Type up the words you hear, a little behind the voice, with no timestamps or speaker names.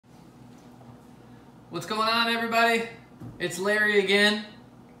What's going on, everybody? It's Larry again.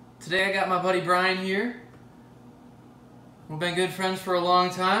 Today I got my buddy Brian here. We've been good friends for a long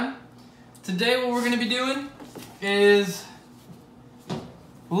time. Today what we're going to be doing is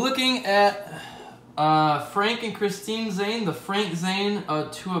looking at Frank and Christine Zane, the Frank Zane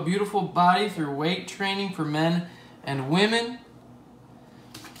to a Beautiful Body through weight training for men and women.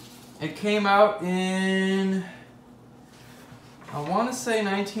 It came out in, I want to say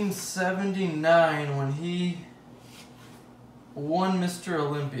 1979 when he won Mr.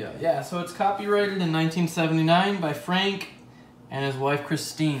 Olympia. Yeah, so it's copyrighted in 1979 by Frank and his wife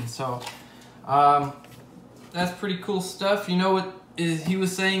Christine. So that's pretty cool stuff. You know what he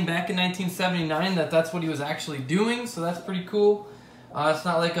was saying back in 1979 that's what he was actually doing, so that's pretty cool. It's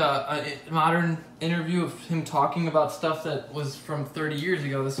not like a modern interview of him talking about stuff that was from 30 years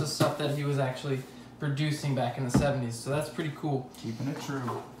ago. This is stuff that he was actually producing back in the 70s, so that's pretty cool. Keeping it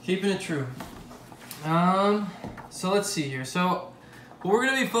true. Keeping it true. So let's see here. So what we're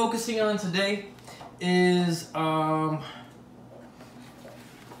going to be focusing on today is one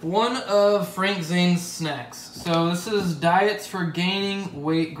of Frank Zane's snacks. So this is diets for gaining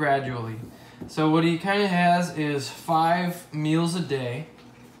weight gradually. So what he kind of has is 5 meals a day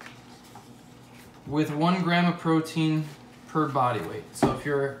with 1 gram of protein per body weight. So if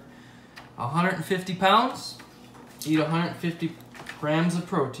you're 150 pounds, eat 150 grams of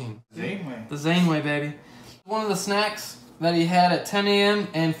protein. Zane way. The Zane way, baby. One of the snacks that he had at 10 a.m.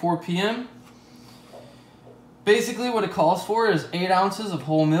 and 4 p.m. Basically what it calls for is 8 ounces of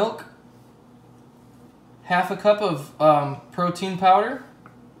whole milk, half a cup of protein powder,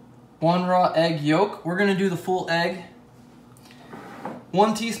 1 raw egg yolk. We're going to do the full egg.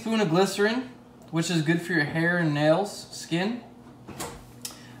 1 teaspoon of glycerin, which is good for your hair and nails, skin.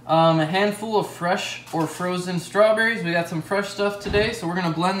 A handful of fresh or frozen strawberries. We got some fresh stuff today, so we're going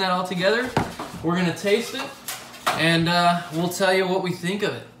to blend that all together. We're going to taste it, and we'll tell you what we think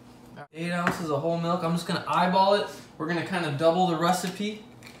of it. 8 ounces of whole milk. I'm just going to eyeball it. We're going to kind of double the recipe.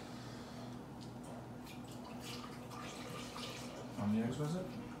 How many eggs was it?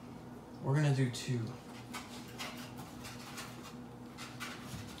 We're going to do 2.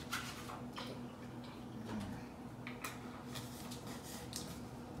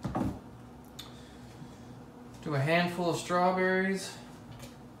 Do a handful of strawberries.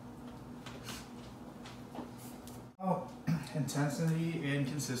 Oh, intensity and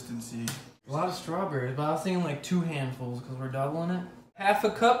consistency. A lot of strawberries, but I was thinking like 2 handfuls because we're doubling it. Half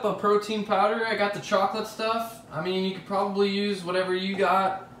a cup of protein powder. I got the chocolate stuff. I mean, you could probably use whatever you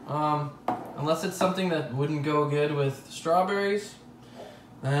got, unless it's something that wouldn't go good with strawberries,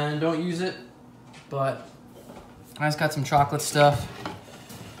 then don't use it. But I just got some chocolate stuff.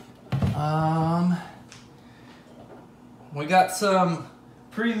 We got some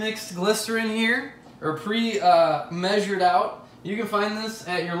pre-mixed glycerin here, or measured out. You can find this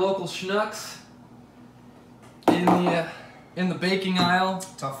at your local Schnucks in the baking aisle.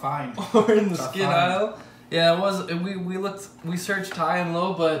 Tough find. Or in the skin aisle. Yeah, it was. We searched high and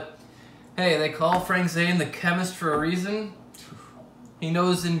low, but hey, they call Frank Zane the chemist for a reason. He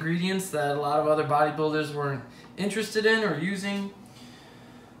knows ingredients that a lot of other bodybuilders weren't interested in or using.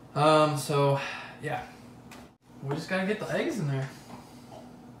 So yeah, we just gotta get the eggs in there.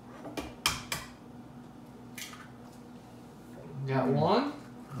 Got one.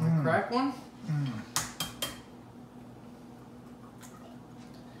 Crack one.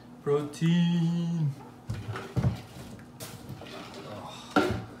 Protein.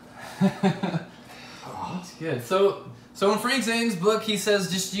 Oh, that's good. So in Frank Zane's book, he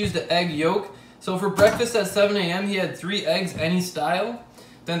says just use the egg yolk. So for breakfast at 7 a.m., he had 3 eggs any style.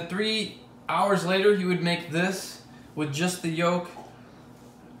 Then 3 hours later, he would make this with just the yolk.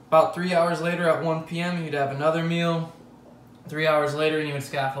 About 3 hours later at 1 p.m., he'd have another meal. 3 hours later, and he would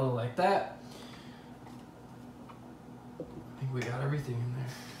scaffold it like that. I think we got everything in there.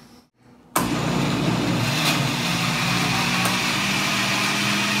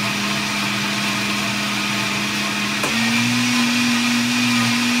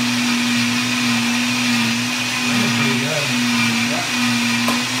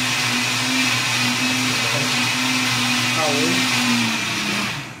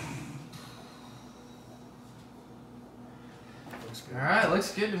 Alright,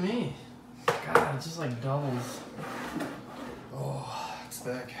 looks good to me. God, it just like doubles. Oh, it's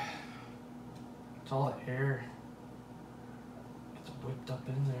thick. It's all the air. It's whipped up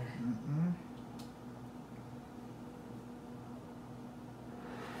in there.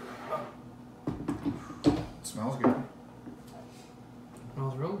 It smells good.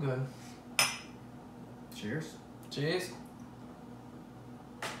 Smells real good. Cheers. Cheers.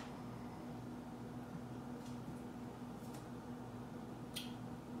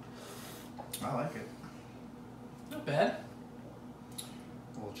 I like it. Not bad.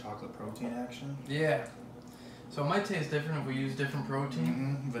 A little chocolate protein action. Yeah. So it might taste different if we use different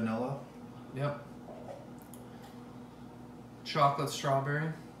protein. Vanilla. Yep. Chocolate strawberry.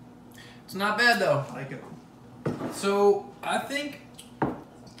 It's not bad though. I like it. So I think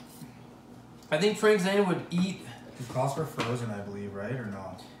Frank Zane would eat. It calls for frozen, I believe, right? Or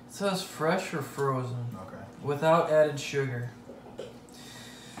no? It says fresh or frozen. Okay. Without added sugar.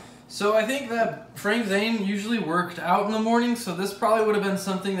 So I think that Frank Zane usually worked out in the morning, so this probably would have been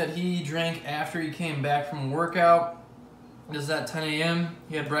something that he drank after he came back from workout. This is at 10 a.m.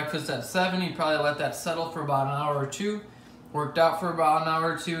 He had breakfast at 7. He probably let that settle for about an hour or two. Worked out for about an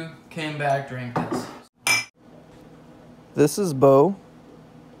hour or two. Came back, drank this. This is Bo.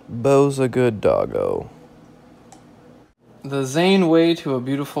 Bo's a good doggo. The Zane way to a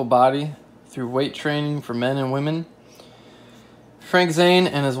beautiful body through weight training for men and women. Frank Zane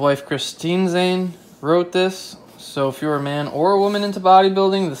and his wife Christine Zane wrote this. So if you're a man or a woman into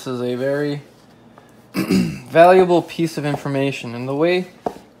bodybuilding, this is a very valuable piece of information. And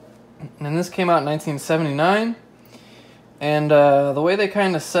this came out in 1979. And the way they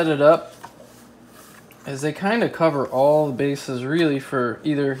kind of set it up is they kind of cover all the bases really for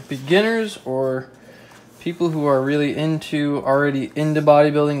either beginners or people who are really already into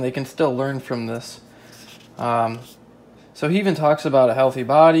bodybuilding. They can still learn from this. So he even talks about a healthy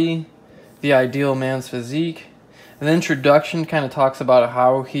body, the ideal man's physique. And the introduction kind of talks about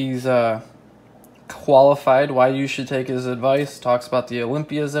how he's qualified, why you should take his advice. Talks about the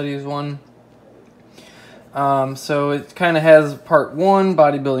Olympias that he's won. So it kind of has part 1,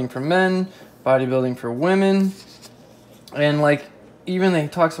 bodybuilding for men, bodybuilding for women. And like even he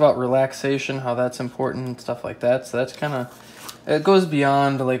talks about relaxation, how that's important and stuff like that. So that's kind of, it goes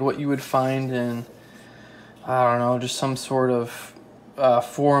beyond like what you would find in, I don't know, just some sort of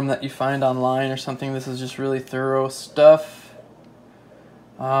forum that you find online or something. This is just really thorough stuff.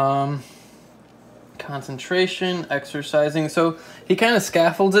 Concentration, exercising. So he kind of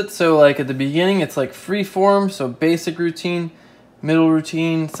scaffolds it. So like at the beginning, it's like free form. So basic routine, middle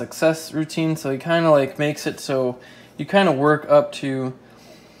routine, success routine. So he kind of like makes it so you kind of work up to,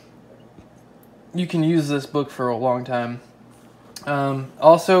 you can use this book for a long time.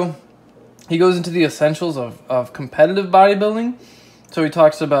 Also, he goes into the essentials of competitive bodybuilding. So he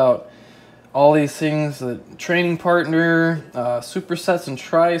talks about all these things, the training partner, supersets and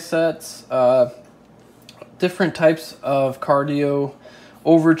trisets, different types of cardio,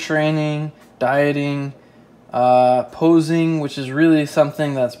 overtraining, dieting, posing, which is really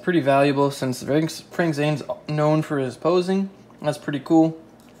something that's pretty valuable since Frank Zane's known for his posing. That's pretty cool.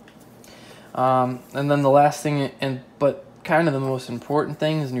 And then the last thing, but kind of the most important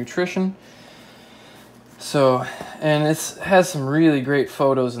thing, is nutrition. So, and it has some really great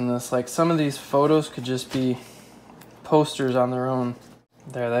photos in this. Like some of these photos could just be posters on their own.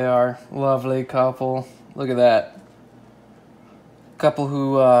 There they are. Lovely couple. Look at that. Couple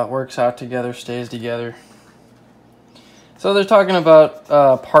who works out together, stays together. So they're talking about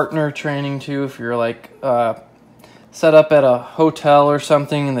partner training too. If you're like set up at a hotel or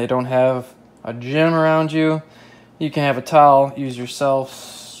something and they don't have a gym around you, you can have a towel, use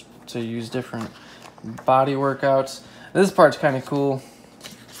yourself to use different body workouts. This part's kind of cool.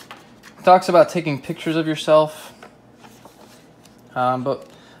 It talks about taking pictures of yourself. But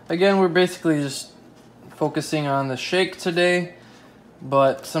again, we're basically just focusing on the shake today.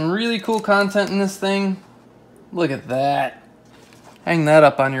 But some really cool content in this thing. Look at that. Hang that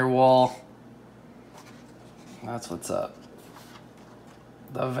up on your wall. That's what's up.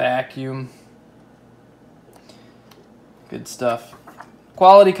 The vacuum. Good stuff.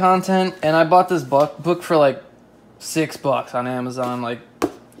 Quality content. And I bought this book for like $6 on Amazon. Like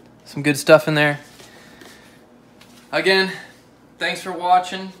some good stuff in there. Again, thanks for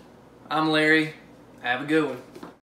watching. I'm Larry. Have a good one.